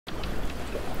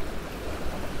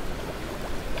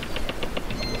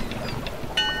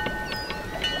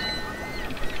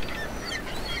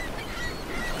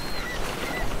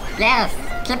Yes,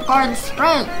 keep going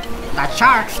straight. The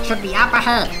sharks should be up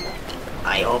ahead.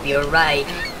 I hope you're right.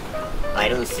 I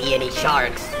don't see any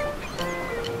sharks.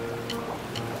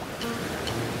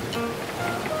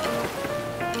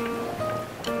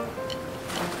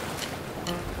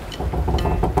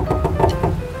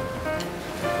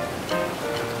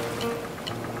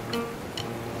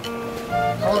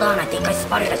 Hold on, I think I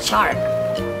spotted a shark.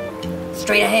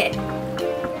 Straight ahead.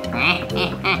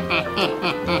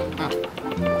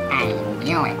 I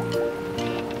knew it.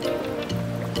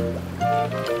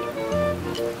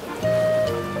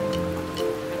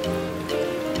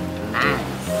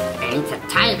 Nice. And it's a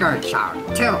tiger shark,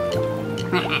 too.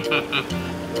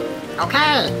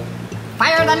 Okay,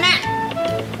 fire the net.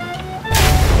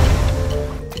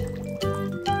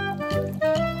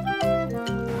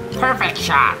 Perfect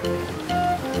shot.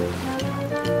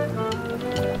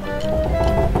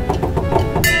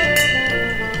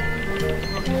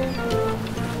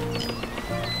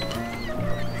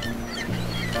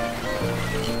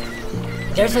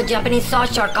 There's a Japanese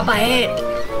sawshark up ahead.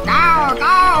 Go,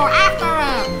 go, after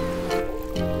it.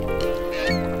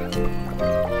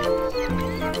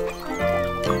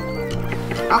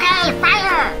 Okay,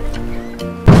 fire.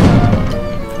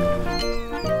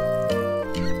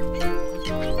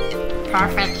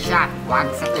 Perfect shot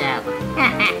once again.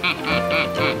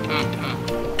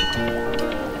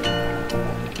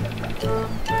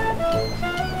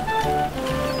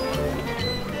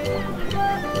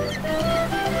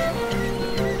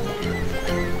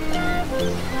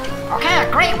 Okay,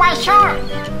 a great white shark! To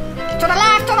the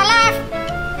left, to the left!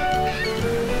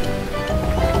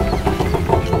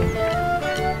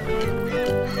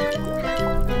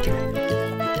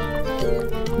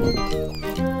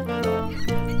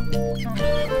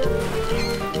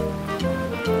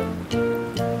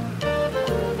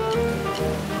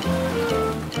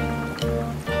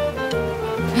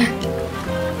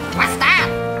 What's that?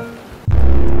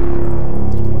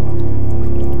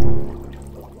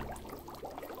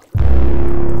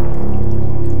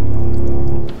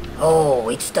 Oh,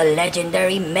 it's the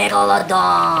legendary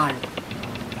Megalodon.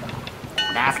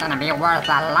 That's gonna be worth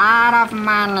a lot of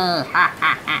money.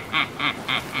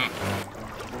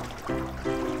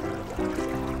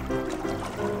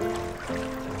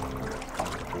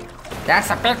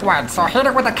 That's a big one, so hit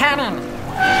it with a cannon.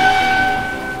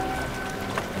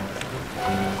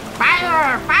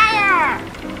 Fire! Fire!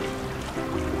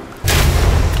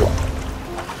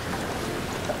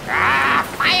 Ah,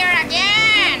 fire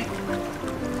again!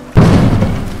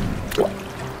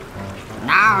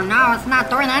 No, no, it's not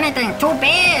doing anything. Too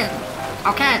big.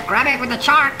 Okay, grab it with the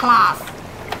shark claws.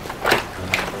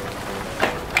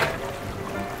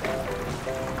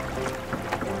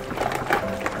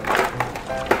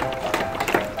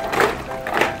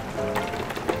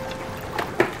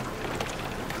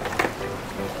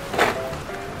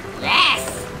 Yes!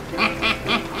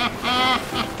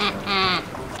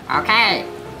 Okay,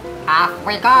 off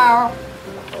we go.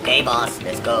 Okay, boss,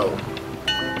 let's go.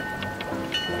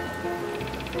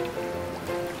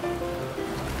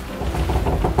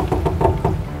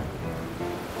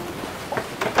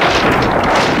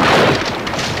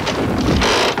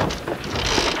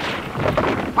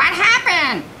 What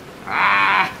happened?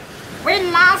 We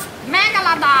lost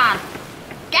Megalodon.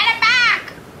 Get it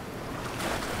back!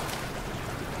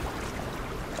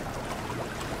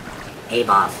 Hey,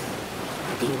 boss.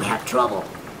 I think we have trouble.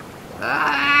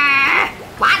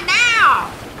 What now?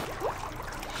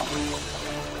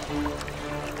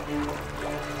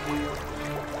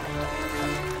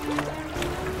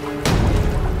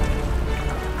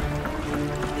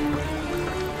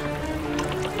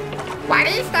 What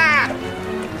is that?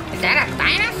 Is that a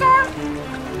dinosaur?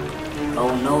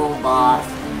 Oh no, boss.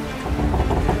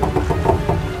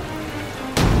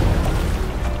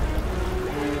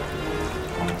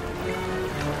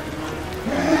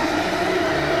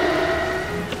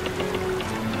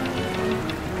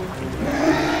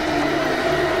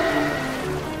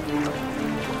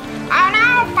 Oh no!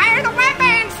 Fire the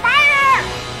weapons! Fire!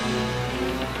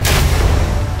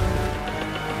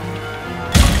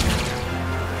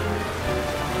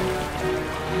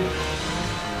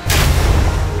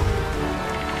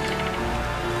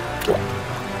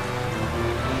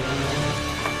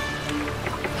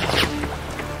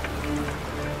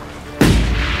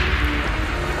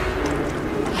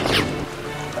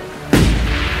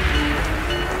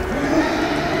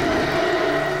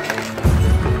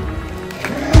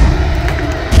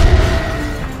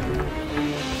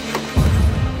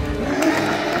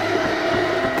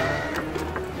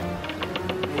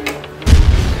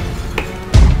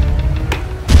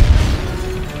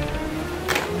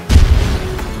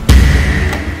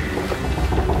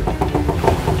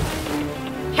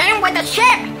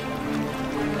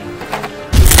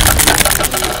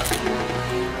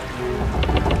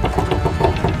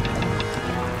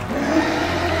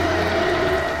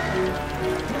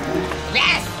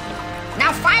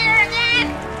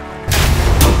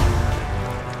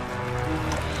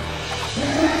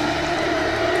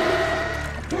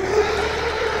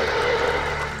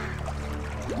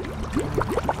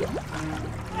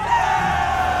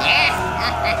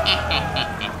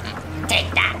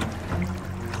 Take that.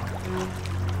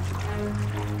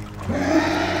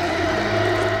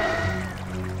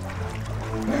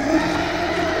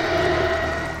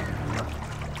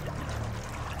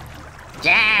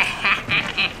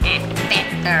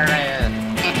 Victory.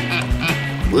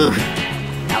 Woo,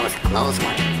 that was a close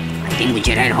one. I think we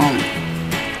should head home.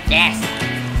 Yes.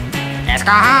 Let's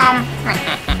go home.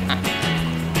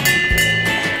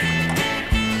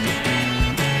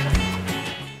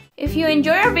 If you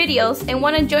enjoy our videos and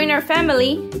want to join our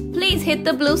family, please hit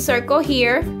the blue circle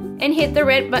here and hit the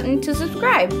red button to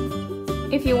subscribe.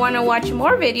 If you want to watch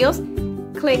more videos,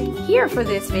 click here for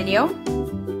this video.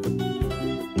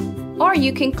 Or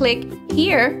you can click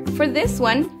here for this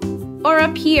one, or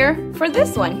up here for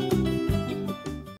this one.